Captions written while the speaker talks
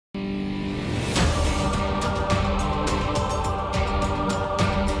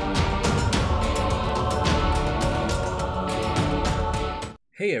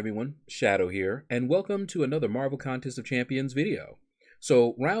Hey everyone, Shaedow here, and welcome to another Marvel Contest of Champions video.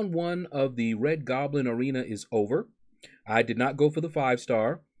 So, round 1 of the Red Goblin Arena is over. I did not go for the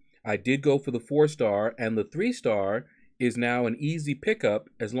 5-star. I did go for the 4-star, and the 3-star is now an easy pickup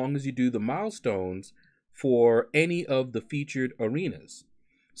as long as you do the milestones for any of the featured arenas.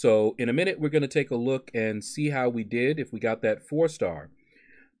 So, in a minute, we're going to take a look and see how we did if we got that 4-star.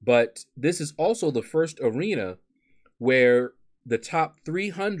 But this is also the first arena where the top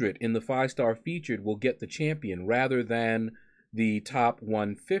 300 in the 5-star featured will get the champion rather than the top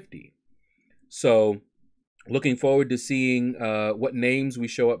 150. So looking forward to seeing what names we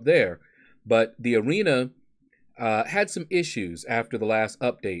show up there. But the arena had some issues after the last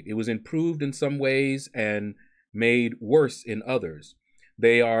update. It was improved in some ways and made worse in others.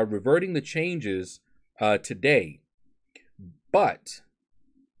 They are reverting the changes today, but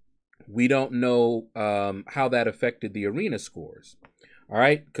we don't know how that affected the arena scores. All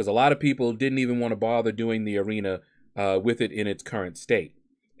right, because a lot of people didn't even want to bother doing the arena with it in its current state,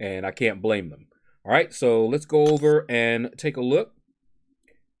 and I can't blame them. All right, so let's go over and take a look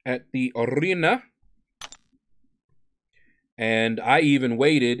at the arena. And I even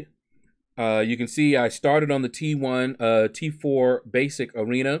waited. You can see I started on the T1, T4 basic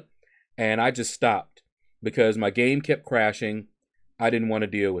arena, and I just stopped because my game kept crashing. I didn't want to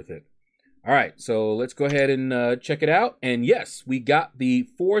deal with it. All right, so let's go ahead and check it out. And yes, we got the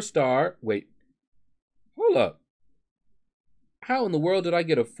 4-star. Wait, hold up. How in the world did I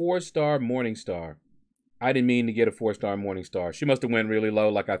get a 4-star MorningStar? I didn't mean to get a 4-star MorningStar. She must have went really low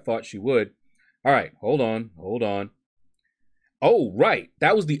like I thought she would. All right, hold on. Oh, right.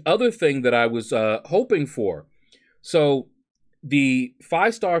 That was the other thing that I was hoping for. So the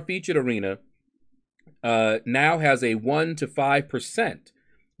 5-star featured arena now has a 1 to 5%.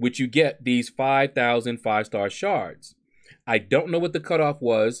 which you get these 5,000 5-star shards. I don't know what the cutoff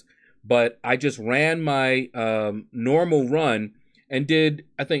was, but I just ran my normal run and did,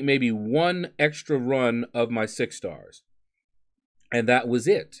 I think, maybe one extra run of my 6 stars. And that was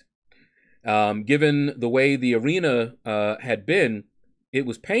it. Given the way the arena had been, it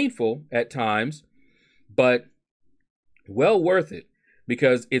was painful at times, but well worth it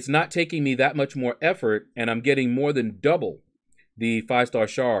because it's not taking me that much more effort and I'm getting more than double the 5-star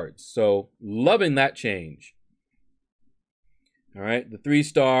shards. So loving that change. All right, the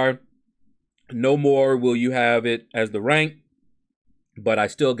 3-star, no more will you have it as the rank, but I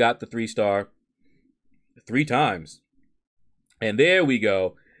still got the 3-star 3 times. And there we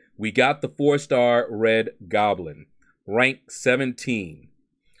go. We got the 4-star Red Goblin, rank 17.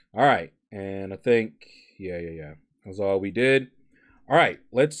 All right, and I think, yeah. That's all we did. All right,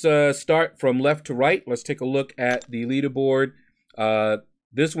 let's start from left to right. Let's take a look at the leaderboard.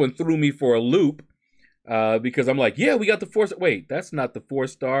 This one threw me for a loop because I'm like, yeah, we got the 4-star. Wait, that's not the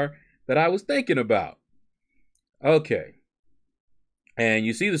 4-star that I was thinking about. Okay. And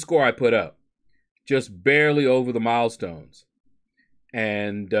you see the score I put up. Just barely over the milestones.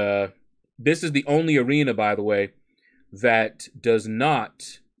 And this is the only arena, by the way, that does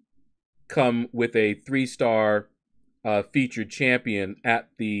not come with a 3-star featured champion at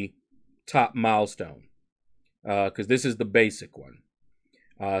the top milestone. Because this is the basic one.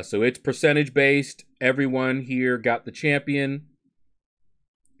 So it's percentage based. Everyone here got the champion.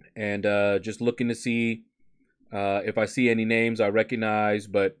 And just looking to see if I see any names I recognize.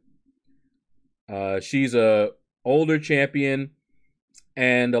 But she's a older champion.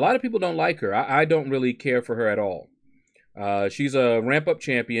 And a lot of people don't like her. I don't really care for her at all. She's a ramp-up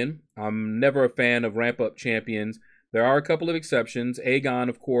champion. I'm never a fan of ramp-up champions. There are a couple of exceptions. Aegon,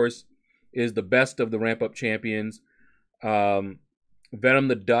 of course, is the best of the ramp-up champions. Venom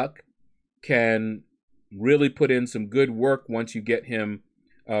the Duck can really put in some good work once you get him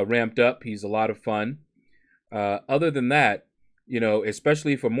ramped up. He's a lot of fun. Other than that, you know,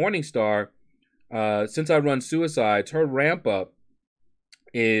 especially for MorningStar, since I run Suicides, her ramp-up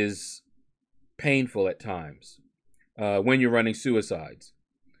is painful at times when you're running Suicides.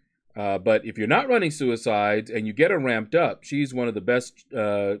 But if you're not running Suicides and you get her ramped up, she's one of the best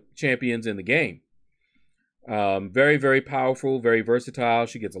champions in the game. Very, very powerful, very versatile.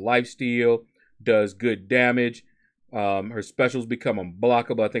 She gets a lifesteal, does good damage. Her specials become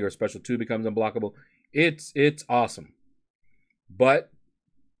unblockable. I think her special 2 becomes unblockable. It's awesome. But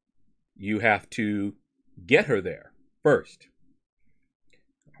you have to get her there first.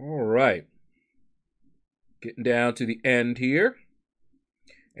 All right. Getting down to the end here.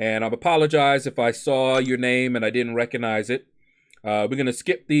 And I apologize if I saw your name and I didn't recognize it. We're going to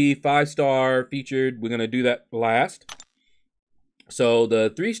skip the 5-star featured. We're going to do that last. So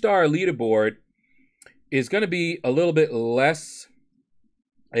the 3-star leaderboard is going to be a little bit less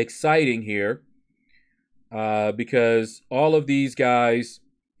exciting here because all of these guys,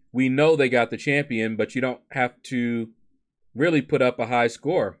 we know they got the champion, but you don't have to really put up a high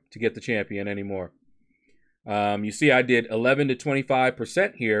score to get the champion anymore. You see I did 11 to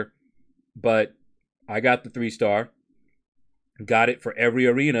 25% here, but I got the 3-star. Got it for every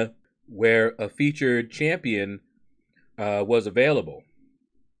arena where a featured champion was available.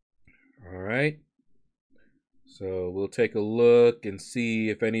 All right. So we'll take a look and see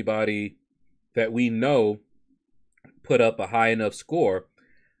if anybody that we know put up a high enough score.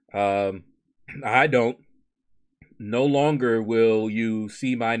 I don't. No longer will you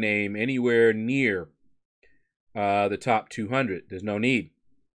see my name anywhere near the top 200. There's no need.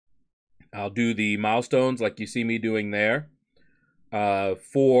 I'll do the milestones like you see me doing there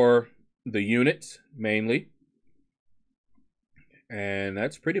for the units mainly. And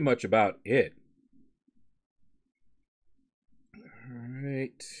that's pretty much about it. All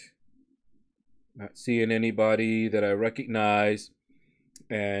right. Not seeing anybody that I recognize.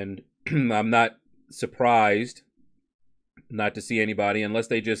 And I'm not surprised not to see anybody unless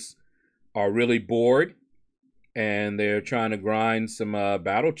they just are really bored and they're trying to grind some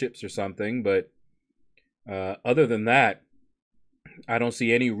battle chips or something. But other than that, I don't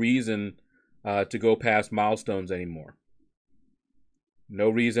see any reason to go past milestones anymore. No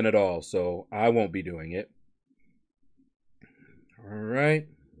reason at all, so I won't be doing it. All right.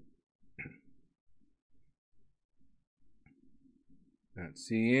 Not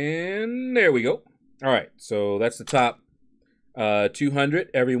seeing. There we go. All right, so that's the top 200.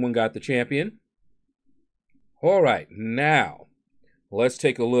 Everyone got the champion. All right, now let's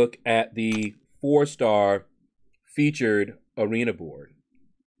take a look at the 4-star featured arena board.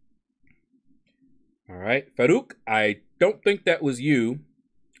 All right, Farouk, I don't think that was you.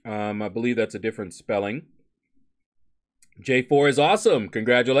 I believe that's a different spelling. J4 is awesome.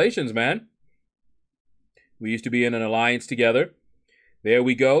 Congratulations, man. We used to be in an alliance together. There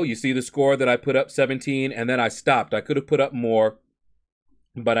we go. You see the score that I put up, 17, and then I stopped. I could have put up more,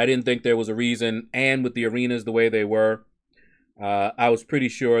 but I didn't think there was a reason. And with the arenas the way they were, I was pretty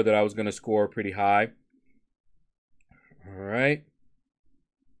sure that I was going to score pretty high. All right.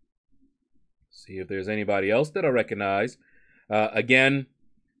 See if there's anybody else that I recognize. Again,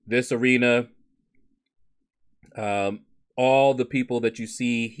 this arena, all the people that you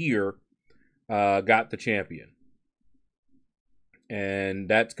see here got the champion. And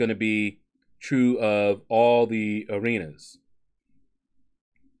that's going to be true of all the arenas.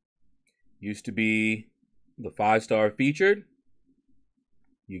 Used to be the 5-star featured.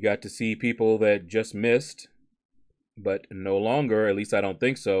 You got to see people that just missed, but no longer, at least I don't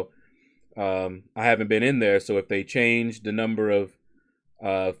think so. I haven't been in there, so if they change the number of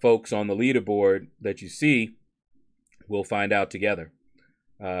folks on the leaderboard that you see, we'll find out together,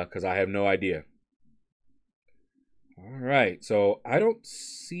 because I have no idea. All right, so I don't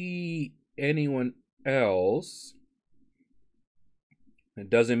see anyone else.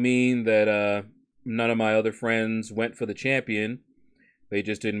 It doesn't mean that none of my other friends went for the champion. They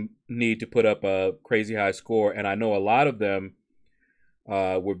just didn't need to put up a crazy high score, and I know a lot of them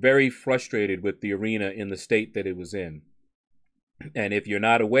were very frustrated with the arena in the state that it was in. And if you're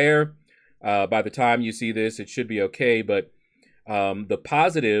not aware, by the time you see this, it should be okay. But the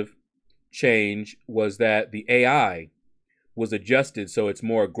positive change was that the AI was adjusted so it's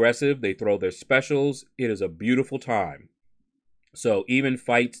more aggressive. They throw their specials. It is a beautiful time. So even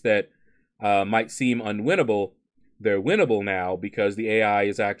fights that might seem unwinnable, they're winnable now because the AI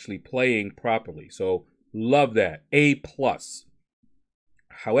is actually playing properly. So love that. A+.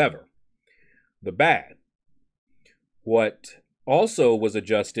 However, the bad. What also was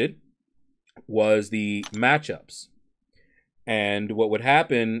adjusted was the matchups. And what would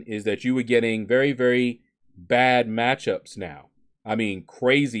happen is that you were getting very, very bad matchups now. I mean,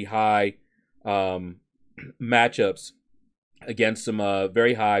 crazy high matchups against some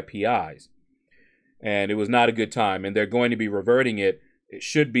very high PIs. And it was not a good time. And they're going to be reverting it. It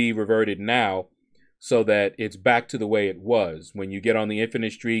should be reverted now so that it's back to the way it was. When you get on the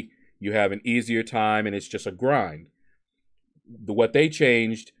infinite streak, you have an easier time and it's just a grind. What they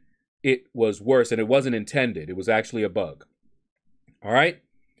changed, it was worse, and it wasn't intended. It was actually a bug. All right,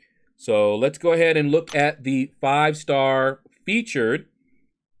 so let's go ahead and look at the 5-star featured.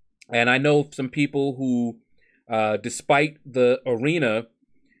 And I know some people who, despite the arena,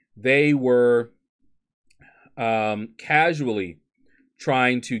 they were casually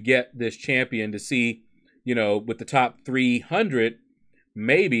trying to get this champion to see, you know, with the top 300,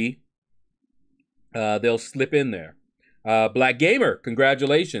 maybe they'll slip in there. Black Gamer,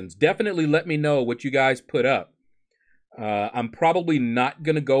 congratulations. Definitely let me know what you guys put up. I'm probably not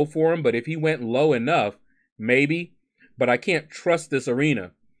going to go for him, but if he went low enough, maybe. But I can't trust this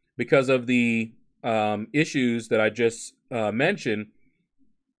arena because of the issues that I just mentioned.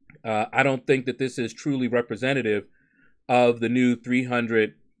 I don't think that this is truly representative of the new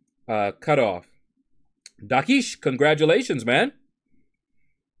 300 cutoff. Dakish, congratulations, man.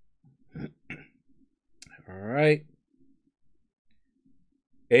 All right.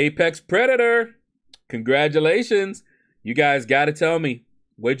 Apex Predator, congratulations. You guys got to tell me,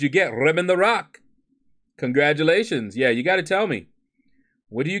 what'd you get? Ribbon the Rock, congratulations. Yeah, you got to tell me.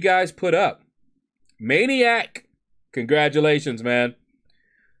 What do you guys put up? Maniac, congratulations, man.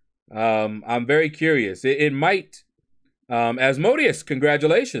 I'm very curious. It might, Asmodeus,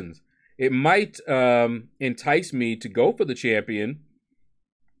 congratulations. It might entice me to go for the champion,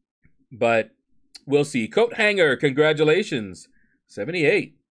 but we'll see. Coat Hanger, congratulations,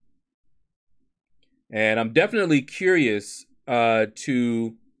 78. And I'm definitely curious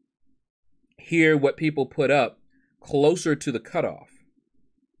to hear what people put up closer to the cutoff.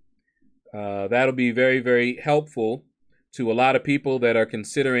 That'll be very, very helpful to a lot of people that are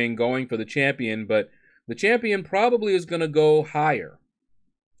considering going for the champion, but the champion probably is going to go higher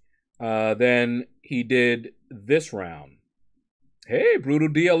than he did this round. Hey, Brutal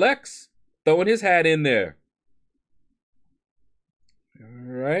DLX, throwing his hat in there.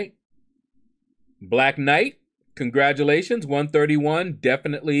 All right. Black Knight, congratulations, 131.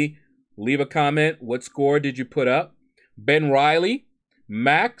 Definitely leave a comment. What score did you put up? Ben Riley,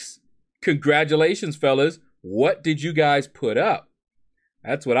 Max, congratulations, fellas. What did you guys put up?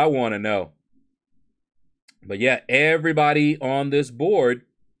 That's what I want to know. But yeah, everybody on this board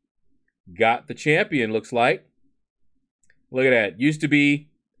got the champion, looks like. Look at that. Used to be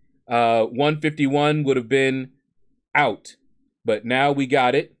 151 would have been out, but now we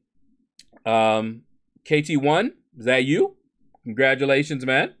got it. KT1, is that you? Congratulations,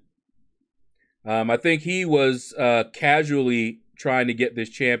 man. I think he was casually trying to get this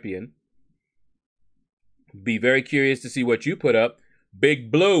champion. Be very curious to see what you put up. Big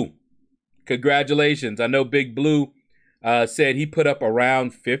Blue, congratulations. I know Big Blue said he put up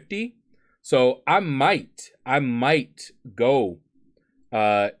around 50. So I might go.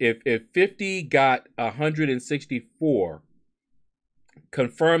 If 50 got 164,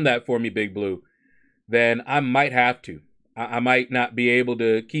 confirm that for me, Big Blue, then I might have to. I might not be able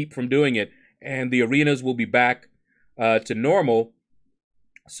to keep from doing it. And the arenas will be back to normal.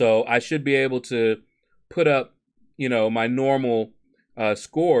 So I should be able to put up, you know, my normal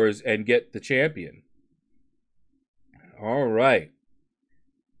scores and get the champion. All right.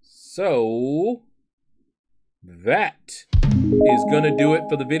 So that is going to do it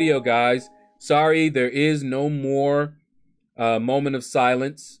for the video, guys. Sorry, there is no more moment of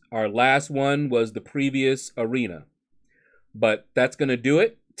silence. Our last one was the previous arena. But that's going to do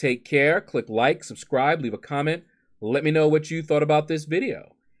it. Take care. Click like, subscribe, leave a comment. Let me know what you thought about this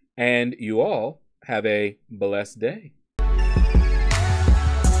video. And you all have a blessed day.